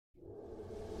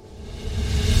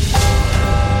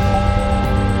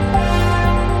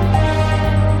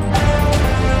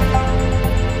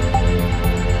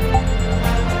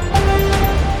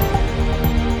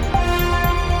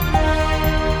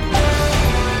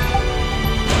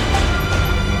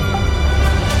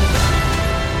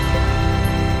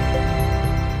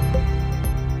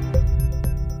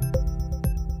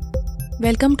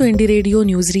Welcome to Indie Radio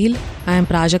Newsreel. I am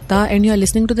Prajakta and you are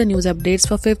listening to the news updates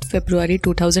for 5th February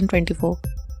 2024.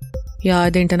 Here are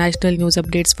the international news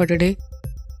updates for today.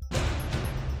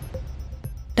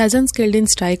 Dozens killed in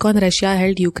strike on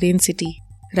Russia-held Ukraine city.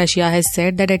 Russia has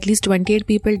said that at least 28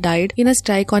 people died in a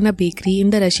strike on a bakery in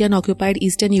the Russian-occupied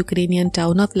eastern Ukrainian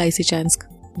town of Lysychansk.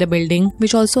 The building,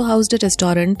 which also housed a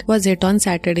restaurant, was hit on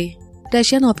Saturday.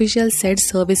 Russian officials said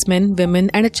servicemen, women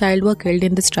and a child were killed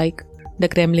in the strike. The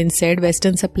Kremlin said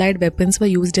Western-supplied weapons were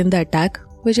used in the attack,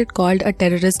 which it called a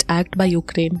terrorist act by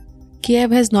Ukraine. Kiev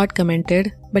has not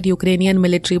commented, but Ukrainian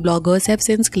military bloggers have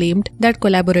since claimed that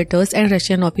collaborators and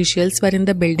Russian officials were in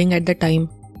the building at the time.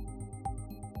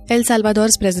 El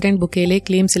Salvador's President Bukele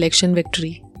claims election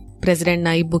victory. President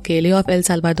Nayib Bukele of El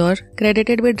Salvador,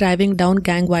 credited with driving down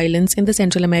gang violence in the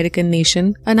Central American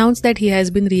nation, announced that he has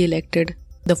been re-elected.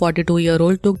 The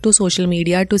 42-year-old took to social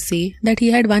media to say that he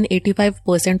had won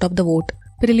 85% of the vote.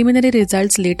 Preliminary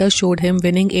results later showed him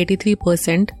winning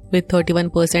 83% with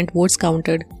 31% votes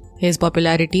counted. His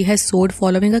popularity has soared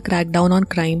following a crackdown on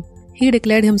crime. He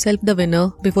declared himself the winner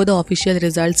before the official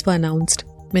results were announced.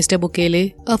 Mr.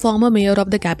 Bukele, a former mayor of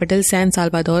the capital San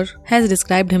Salvador, has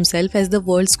described himself as the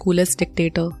world's coolest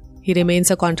dictator. He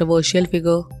remains a controversial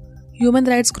figure. Human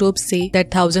rights groups say that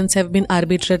thousands have been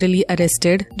arbitrarily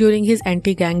arrested during his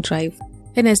anti-gang drive.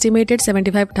 An estimated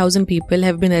 75,000 people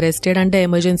have been arrested under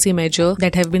emergency measures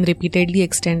that have been repeatedly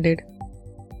extended.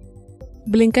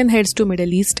 Blinken heads to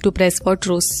Middle East to press for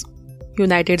truce.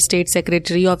 United States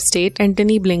Secretary of State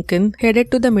Antony Blinken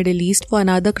headed to the Middle East for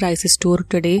another crisis tour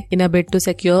today in a bid to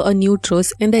secure a new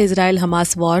truce in the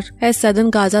Israel-Hamas war as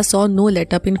southern Gaza saw no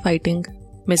let-up in fighting.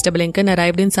 Mr. Blinken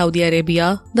arrived in Saudi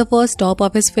Arabia, the first stop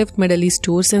of his fifth Middle East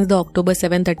tour since the October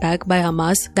 7th attack by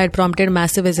Hamas that prompted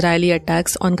massive Israeli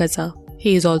attacks on Gaza.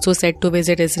 He is also set to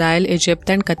visit Israel, Egypt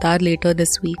and Qatar later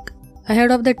this week. Ahead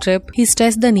of the trip, he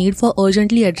stressed the need for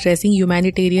urgently addressing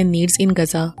humanitarian needs in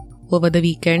Gaza. Over the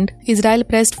weekend, Israel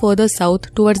pressed further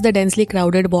south towards the densely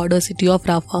crowded border city of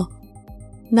Rafah.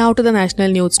 Now to the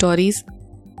national news stories.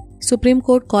 Supreme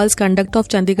Court calls conduct of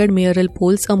Chandigarh mayoral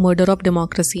polls a murder of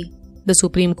democracy. The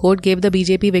Supreme Court gave the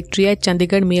BJP victory at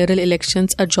Chandigarh mayoral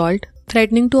elections a jolt,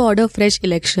 threatening to order fresh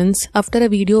elections after a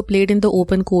video played in the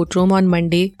open courtroom on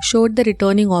Monday showed the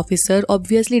returning officer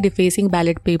obviously defacing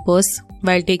ballot papers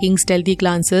while taking stealthy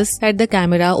glances at the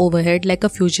camera overhead like a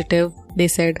fugitive, they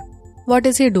said. What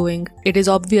is he doing? It is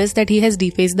obvious that he has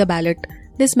defaced the ballot.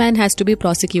 This man has to be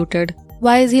prosecuted.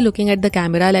 Why is he looking at the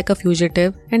camera like a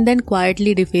fugitive and then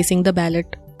quietly defacing the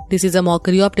ballot? This is a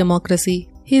mockery of democracy.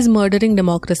 He is murdering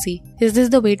democracy. Is this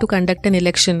the way to conduct an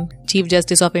election? Chief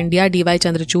Justice of India D.Y.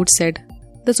 Chandrachud said.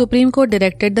 The Supreme Court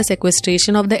directed the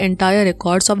sequestration of the entire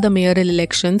records of the mayoral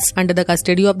elections under the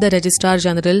custody of the Registrar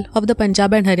General of the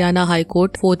Punjab and Haryana High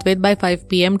Court forthwith by 5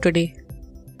 p.m. today.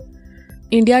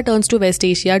 India turns to West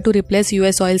Asia to replace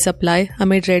US oil supply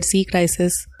amid Red Sea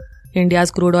crisis.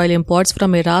 India's crude oil imports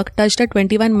from Iraq touched a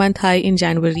 21-month high in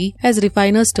January as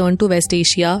refiners turned to West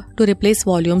Asia to replace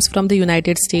volumes from the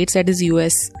United States, that is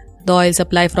US. The oil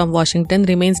supply from Washington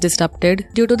remains disrupted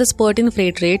due to the spurt in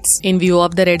freight rates in view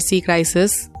of the Red Sea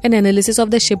crisis, an analysis of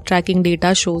the ship tracking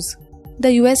data shows.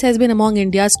 The US has been among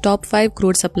India's top 5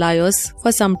 crude suppliers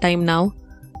for some time now,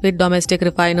 with domestic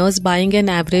refiners buying an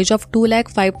average of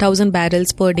 205,000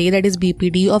 barrels per day, that is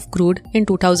BPD, of crude in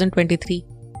 2023.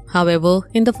 However,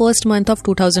 in the first month of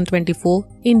 2024,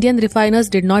 Indian refiners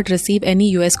did not receive any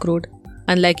US crude.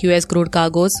 Unlike US crude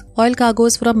cargoes, oil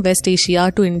cargoes from West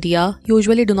Asia to India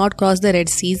usually do not cross the Red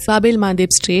Sea's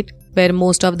Bab-el-Mandeb Strait, where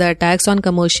most of the attacks on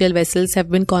commercial vessels have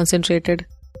been concentrated.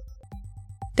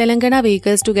 Telangana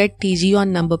vehicles to get TG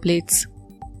on number plates.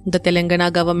 The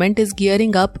Telangana government is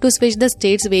gearing up to switch the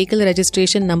state's vehicle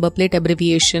registration number plate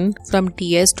abbreviation from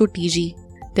TS to TG.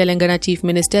 Telangana Chief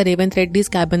Minister Revanth Reddy's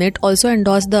cabinet also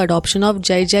endorsed the adoption of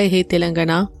Jai Jai He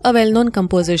Telangana, a well-known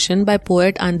composition by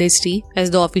poet Andeshri,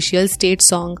 as the official state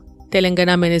song.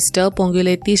 Telangana Minister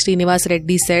Ponguletti Srinivas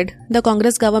Reddy said, the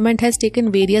Congress government has taken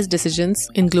various decisions,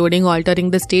 including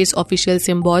altering the state's official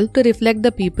symbol to reflect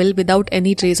the people without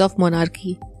any trace of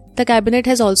monarchy. The cabinet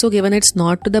has also given its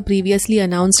nod to the previously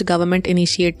announced government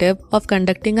initiative of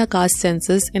conducting a caste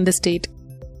census in the state.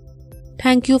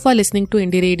 Thank you for listening to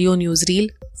Indie Radio Newsreel.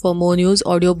 For more news,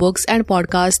 audiobooks and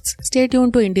podcasts, stay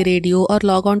tuned to Indie Radio or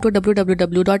log on to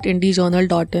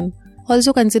www.indiejournal.in.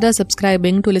 Also consider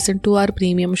subscribing to listen to our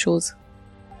premium shows.